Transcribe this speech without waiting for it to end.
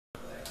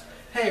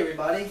Hey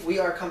everybody, we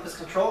are Compass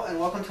Control and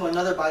welcome to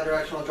another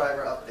bidirectional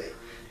driver update.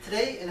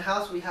 Today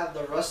in-house we have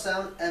the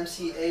Russound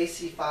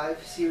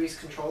MCA-C5 series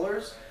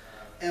controllers,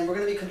 and we're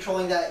going to be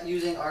controlling that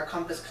using our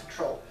Compass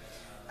Control.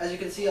 As you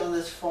can see on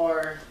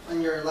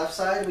on your left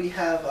side, we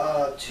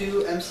have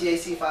two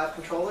MCA-C5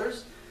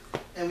 controllers,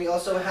 and we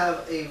also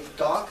have a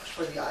dock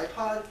for the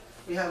iPod.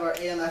 We have our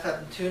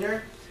AM/FM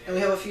tuner, and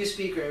we have a few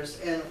speakers,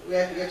 and we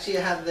actually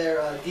have their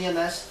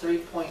DMS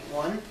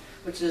 3.1,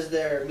 which is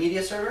their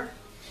media server.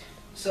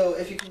 So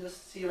if you can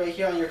just see right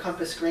here on your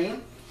Compass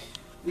screen,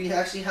 we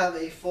actually have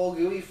a full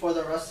GUI for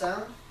the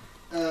Russound.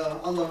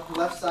 On the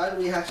left side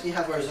we actually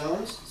have our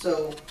zones,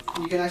 so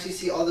you can actually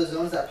see all the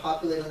zones that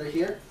populate under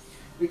here.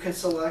 We can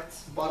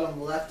select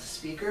bottom left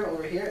speaker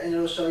over here and it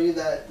will show you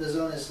that the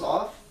zone is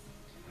off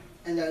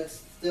and that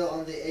it's still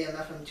on the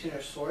AM/FM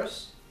tuner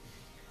source.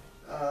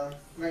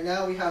 Right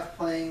now we have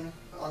playing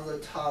on the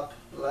top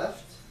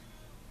left.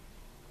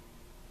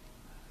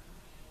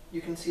 You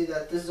can see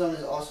that this zone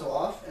is also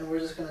off, and we're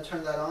just going to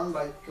turn that on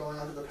by going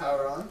onto the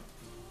power on.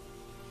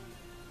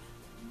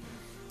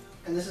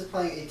 And this is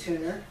playing a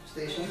tuner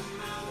station.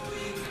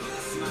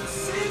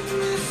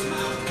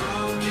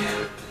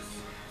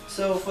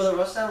 So for the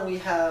Russound we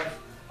have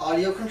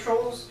audio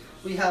controls,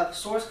 we have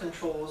source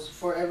controls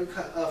for every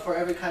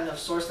kind of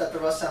source that the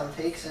Russound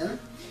takes in.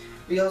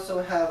 We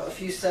also have a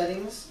few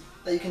settings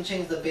that you can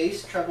change the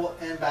bass, treble,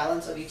 and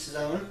balance of each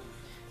zone.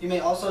 You may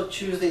also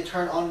choose the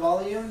turn on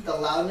volume, the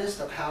loudness,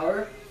 the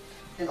power,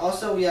 and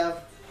also we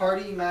have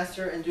party,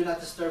 master, and do not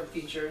disturb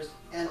features,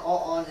 and all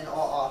on and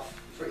all off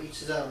for each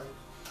zone.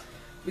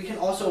 We can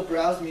also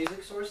browse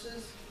music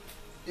sources.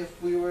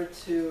 If we were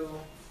to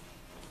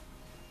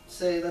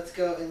say, let's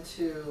go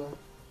into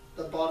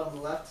the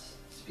bottom left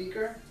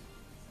speaker,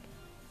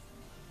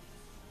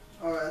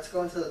 or let's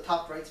go into the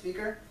top right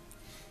speaker.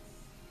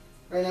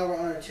 Right now we're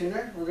on our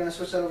tuner. We're going to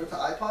switch that over to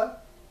iPod.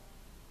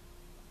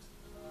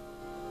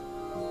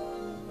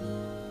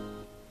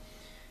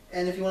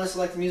 And if you want to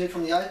select music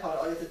from the iPod,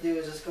 all you have to do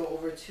is just go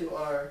over to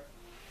our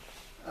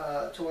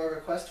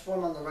request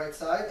form on the right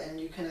side, and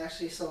you can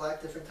actually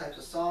select different types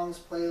of songs,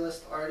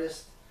 playlist,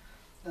 artist,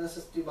 and let's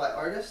just do by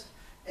artist.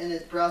 And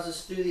it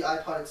browses through the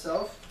iPod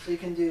itself, so you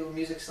can do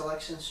music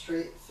selection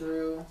straight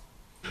through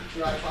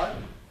your iPod.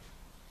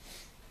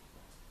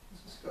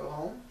 Let's just go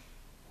home.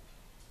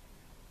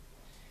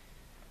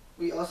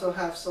 We also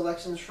have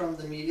selections from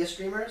the media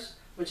streamers,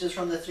 which is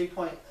from the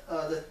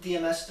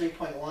DMS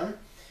 3.1.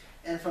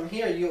 And from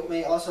here you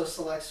may also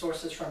select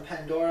sources from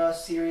Pandora,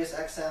 Sirius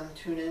XM,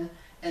 TuneIn,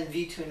 and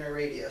VTuner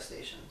radio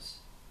stations.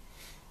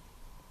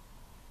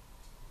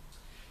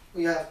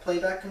 We have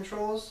playback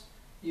controls.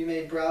 You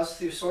may browse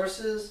through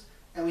sources,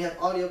 and we have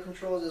audio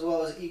controls as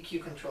well as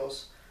EQ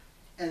controls.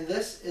 And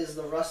this is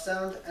the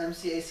Russound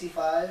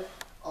MCA-C5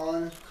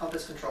 on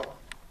Compass Control.